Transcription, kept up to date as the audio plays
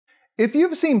If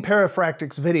you've seen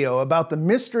Perifractic's video about the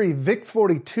mystery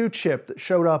VIC-42 chip that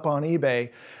showed up on eBay,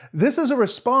 this is a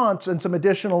response and some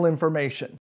additional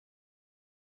information.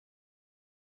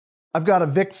 I've got a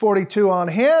VIC-42 on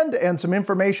hand and some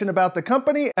information about the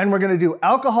company, and we're going to do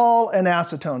alcohol and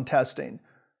acetone testing,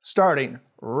 starting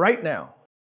right now.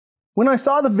 When I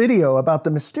saw the video about the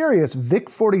mysterious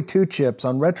VIC-42 chips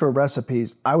on Retro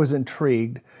Recipes, I was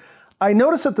intrigued. I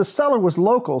noticed that the seller was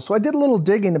local, so I did a little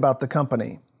digging about the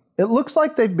company. It looks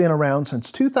like they've been around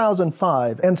since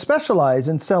 2005 and specialize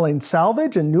in selling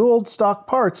salvage and new old stock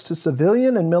parts to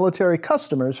civilian and military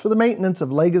customers for the maintenance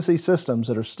of legacy systems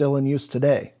that are still in use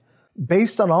today.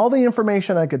 Based on all the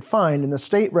information I could find in the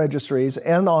state registries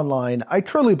and online, I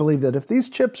truly believe that if these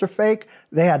chips are fake,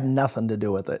 they had nothing to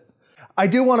do with it. I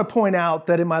do want to point out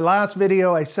that in my last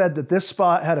video I said that this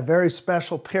spot had a very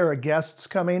special pair of guests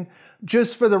coming.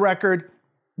 Just for the record,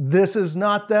 this is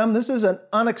not them. This is an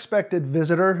unexpected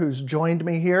visitor who's joined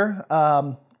me here.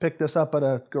 Picked this up at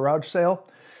a garage sale.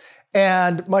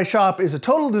 And my shop is a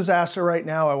total disaster right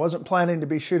now. I wasn't planning to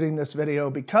be shooting this video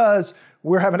because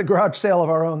we're having a garage sale of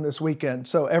our own this weekend.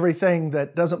 So everything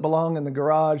that doesn't belong in the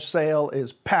garage sale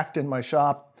is packed in my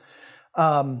shop.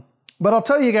 But I'll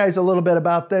tell you guys a little bit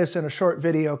about this in a short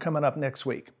video coming up next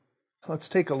week. Let's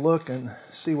take a look and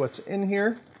see what's in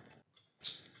here.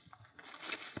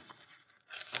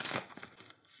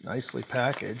 Nicely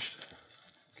packaged.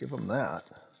 Give them that.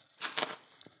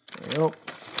 There you go.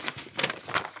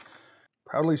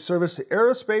 Proudly service the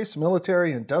aerospace,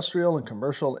 military, industrial, and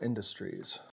commercial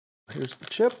industries. Here's the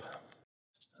chip.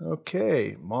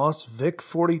 Okay, MOS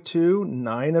VIC-42,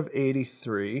 9 of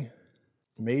 83,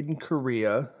 made in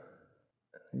Korea.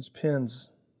 These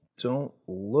pins don't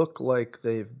look like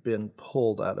they've been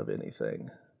pulled out of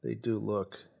anything. They do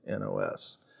look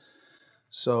NOS.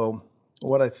 So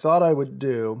what I thought I would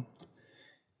do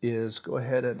is go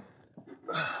ahead and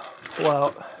pull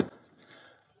out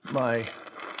my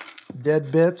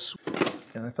dead bits,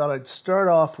 and I thought I'd start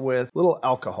off with a little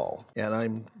alcohol, and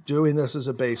I'm doing this as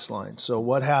a baseline. So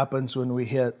what happens when we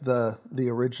hit the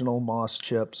original MOS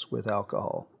chips with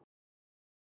alcohol?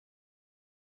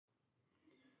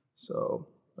 So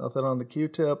nothing on the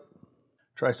Q-tip.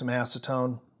 Try some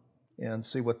acetone and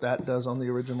see what that does on the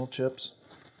original chips.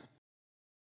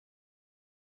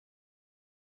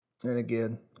 And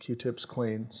again, Q-tip's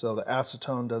clean, so the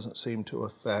acetone doesn't seem to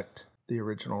affect the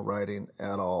original writing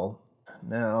at all.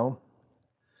 Now,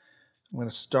 I'm going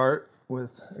to start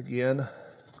with, again,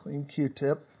 clean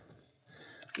Q-tip,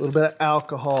 a little bit of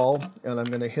alcohol, and I'm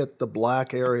going to hit the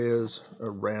black areas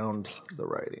around the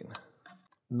writing.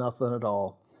 Nothing at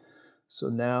all. So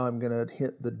now I'm going to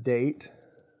hit the date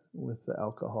with the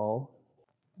alcohol.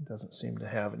 It doesn't seem to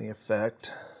have any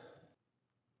effect.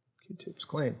 Q-tip's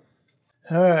clean.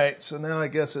 All right, so now I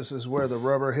guess this is where the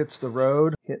rubber hits the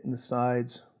road, hitting the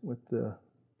sides with the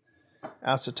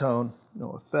acetone,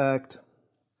 no effect.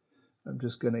 I'm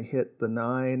just going to hit the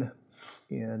 9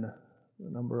 in the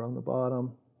number on the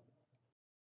bottom.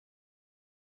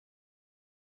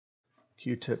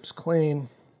 Q-tip's clean,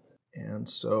 and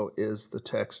so is the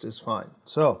text is fine.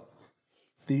 So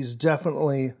these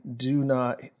definitely do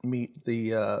not meet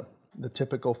the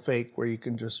typical fake where you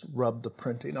can just rub the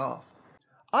printing off.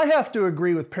 I have to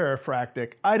agree with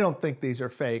Perifractic. I don't think these are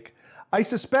fake. I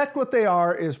suspect what they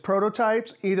are is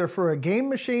prototypes, either for a game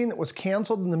machine that was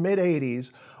canceled in the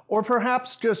mid-80s, or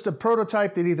perhaps just a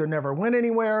prototype that either never went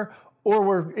anywhere or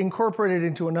were incorporated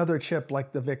into another chip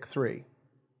like the VIC-3.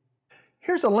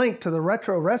 Here's a link to the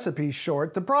Retro Recipes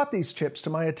short that brought these chips to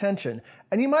my attention,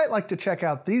 and you might like to check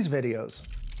out these videos.